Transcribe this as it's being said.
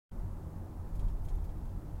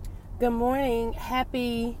Good morning.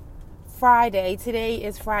 Happy Friday. Today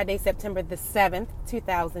is Friday, September the 7th,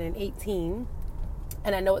 2018.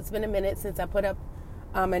 And I know it's been a minute since I put up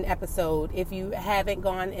an episode. If you haven't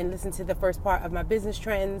gone and listened to the first part of my business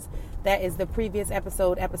trends, that is the previous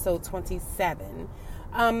episode, episode 27.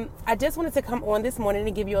 I just wanted to come on this morning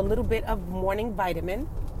and give you a little bit of morning vitamin.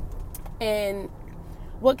 And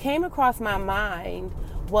what came across my mind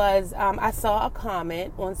was I saw a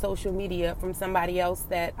comment on social media from somebody else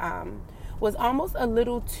that was almost a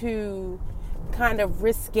little too kind of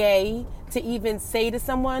risque to even say to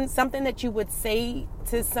someone, something that you would say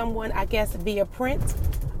to someone, I guess, via print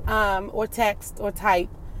or text or type,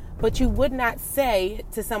 but you would not say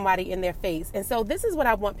to somebody in their face. And so this is what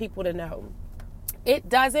I want people to know. It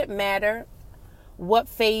doesn't matter what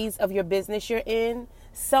phase of your business you're in.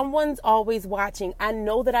 Someone's always watching. I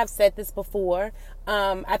know that I've said this before.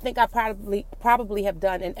 I think I probably have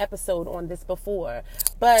done an episode on this before,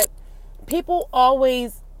 but people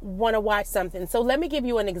always want to watch something. So let me give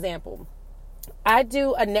you an example. I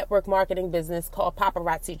do a network marketing business called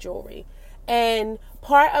Paparazzi Jewelry. And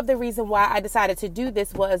part of the reason why I decided to do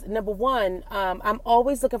this was, number one, I'm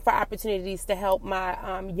always looking for opportunities to help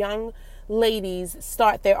my young ladies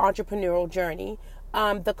start their entrepreneurial journey.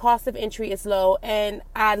 The cost of entry is low, and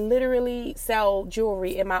I literally sell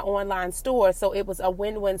jewelry in my online store. So it was a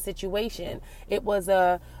win-win situation. It was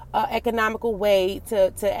a economical way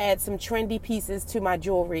to add some trendy pieces to my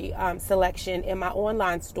jewelry selection in my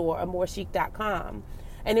online store, amorechic.com.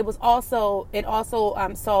 And it also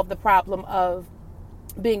solved the problem of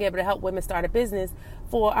being able to help women start a business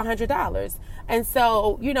for $100. And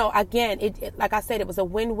so, again, it like I said, it was a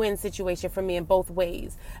win-win situation for me in both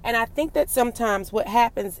ways. And I think that sometimes what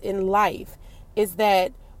happens in life is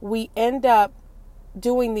that we end up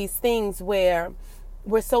doing these things where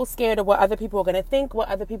we're so scared of what other people are going to think, what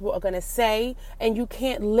other people are going to say, and you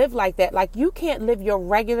can't live like that. Like, you can't live your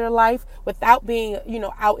regular life without being,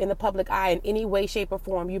 out in the public eye in any way, shape, or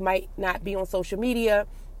form. You might not be on social media.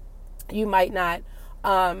 You might not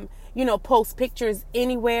post pictures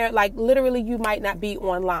anywhere. Like, literally, you might not be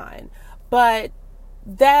online. But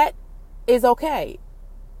that is okay.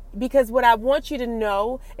 Because what I want you to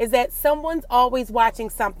know is that someone's always watching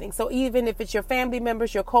something. So even if it's your family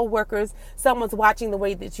members, your co-workers, someone's watching the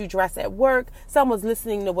way that you dress at work, someone's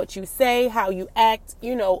listening to what you say, how you act,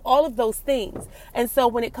 all of those things. And so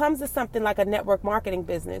when it comes to something like a network marketing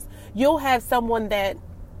business, you'll have someone that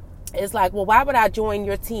is like, well, why would I join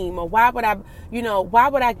your team? Or why would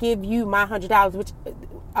I give you my $100, which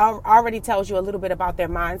already tells you a little bit about their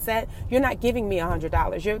mindset. You're not giving me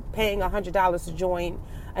 $100. You're paying $100 to join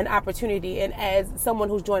an opportunity. And as someone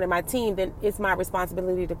who's joining my team, then it's my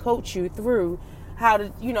responsibility to coach you through how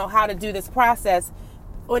to do this process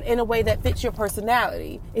in a way that fits your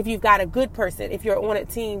personality. If you've got a good person, if you're on a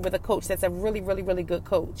team with a coach that's a really, really, really good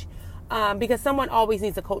coach, because someone always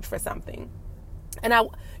needs a coach for something. And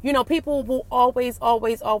people will always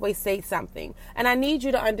say something. And I need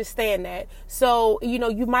you to understand that. So,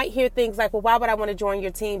 you might hear things like, well, why would I want to join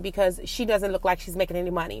your team? Because she doesn't look like she's making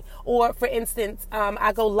any money. Or, for instance,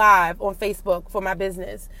 I go live on Facebook for my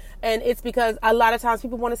business. And it's because a lot of times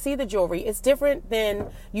people want to see the jewelry. It's different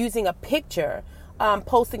than using a picture.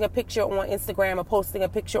 Posting a picture on Instagram or posting a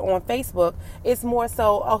picture on Facebook. It's more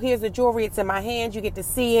so, oh, here's the jewelry. It's in my hand. You get to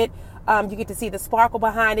see it. You get to see the sparkle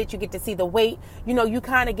behind it. You get to see the weight. You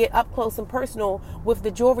kind of get up close and personal with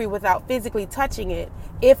the jewelry without physically touching it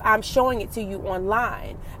if I'm showing it to you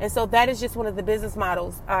online. And so that is just one of the business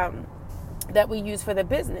models that we use for the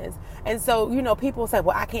business. And so, people say,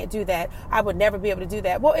 well, I can't do that. I would never be able to do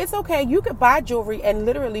that. Well, it's okay. You could buy jewelry and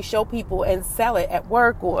literally show people and sell it at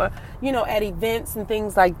work or, at events and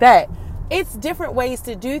things like that. It's different ways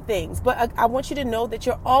to do things, but I want you to know that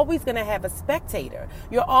you're always going to have a spectator.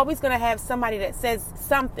 You're always going to have somebody that says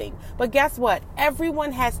something. But guess what?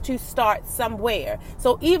 Everyone has to start somewhere.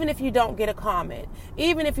 So even if you don't get a comment,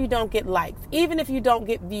 even if you don't get likes, even if you don't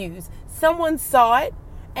get views, someone saw it.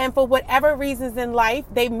 And for whatever reasons in life,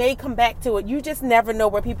 they may come back to it. You just never know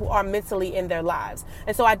where people are mentally in their lives.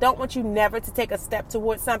 And so I don't want you never to take a step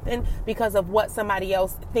towards something because of what somebody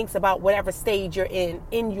else thinks about whatever stage you're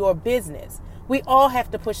in your business. We all have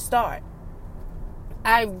to push start.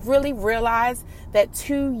 I really realized that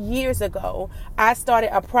 2 years ago, I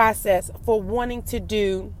started a process for wanting to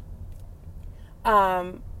do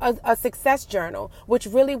a success journal, which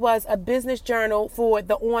really was a business journal for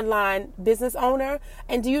the online business owner.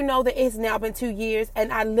 And do you know that it's now been 2 years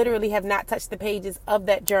and I literally have not touched the pages of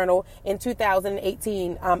that journal in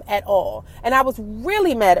 2018 at all. And I was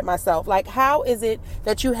really mad at myself. Like, how is it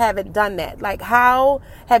that you haven't done that? Like, how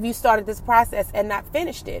have you started this process and not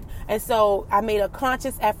finished it? And so I made a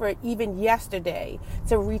conscious effort even yesterday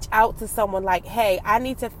to reach out to someone like, hey, I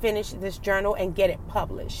need to finish this journal and get it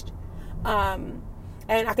published. And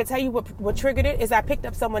I can tell you what triggered it is I picked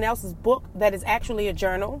up someone else's book that is actually a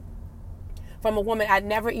journal from a woman I'd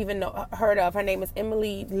never even heard of. Her name is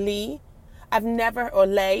Emily Lee. I've never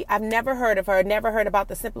heard of her, never heard about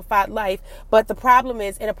the Simplified Life. But the problem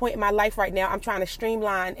is, in a point in my life right now, I'm trying to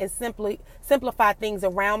streamline and simplify things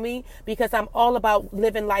around me, because I'm all about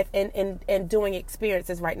living life and doing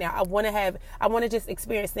experiences right now. I want to just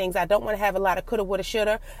experience things. I don't want to have a lot of coulda, woulda,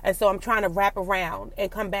 shoulda. And so I'm trying to wrap around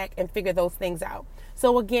and come back and figure those things out.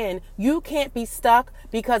 So again, you can't be stuck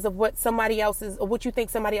because of what what you think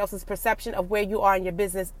somebody else's perception of where you are in your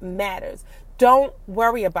business matters. Don't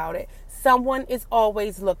worry about it. Someone is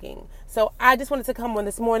always looking. So I just wanted to come on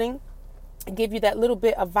this morning and give you that little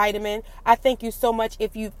bit of vitamin. I thank you so much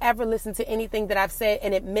if you've ever listened to anything that I've said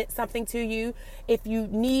and it meant something to you. If you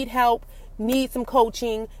need help, need some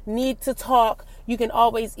coaching, need to talk, you can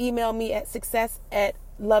always email me at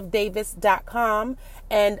success@lovedavis.com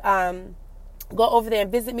and go over there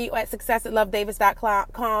and visit me at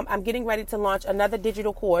success@lovedavis.com. I'm getting ready to launch another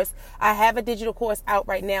digital course. I have a digital course out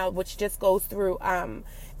right now, which just goes through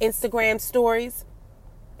Instagram stories.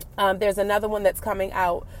 There's another one that's coming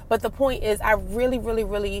out. But the point is, I really, really,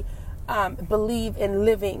 really believe in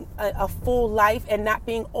living a full life and not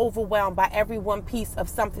being overwhelmed by every one piece of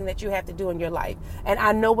something that you have to do in your life. And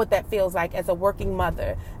I know what that feels like as a working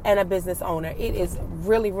mother and a business owner. It is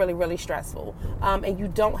really, really, really stressful. And you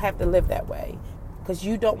don't have to live that way, because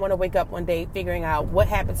you don't want to wake up one day figuring out what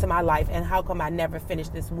happened to my life and how come I never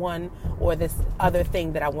finished this one or this other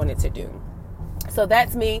thing that I wanted to do. So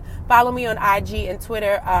that's me. Follow me on IG and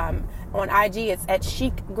Twitter. On IG, it's at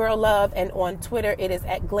Chic Girl Love, and on Twitter, it is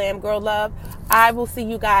at Glam Girl Love. I will see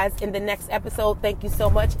you guys in the next episode. Thank you so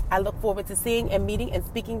much. I look forward to seeing and meeting and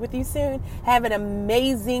speaking with you soon. Have an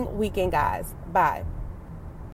amazing weekend, guys. Bye.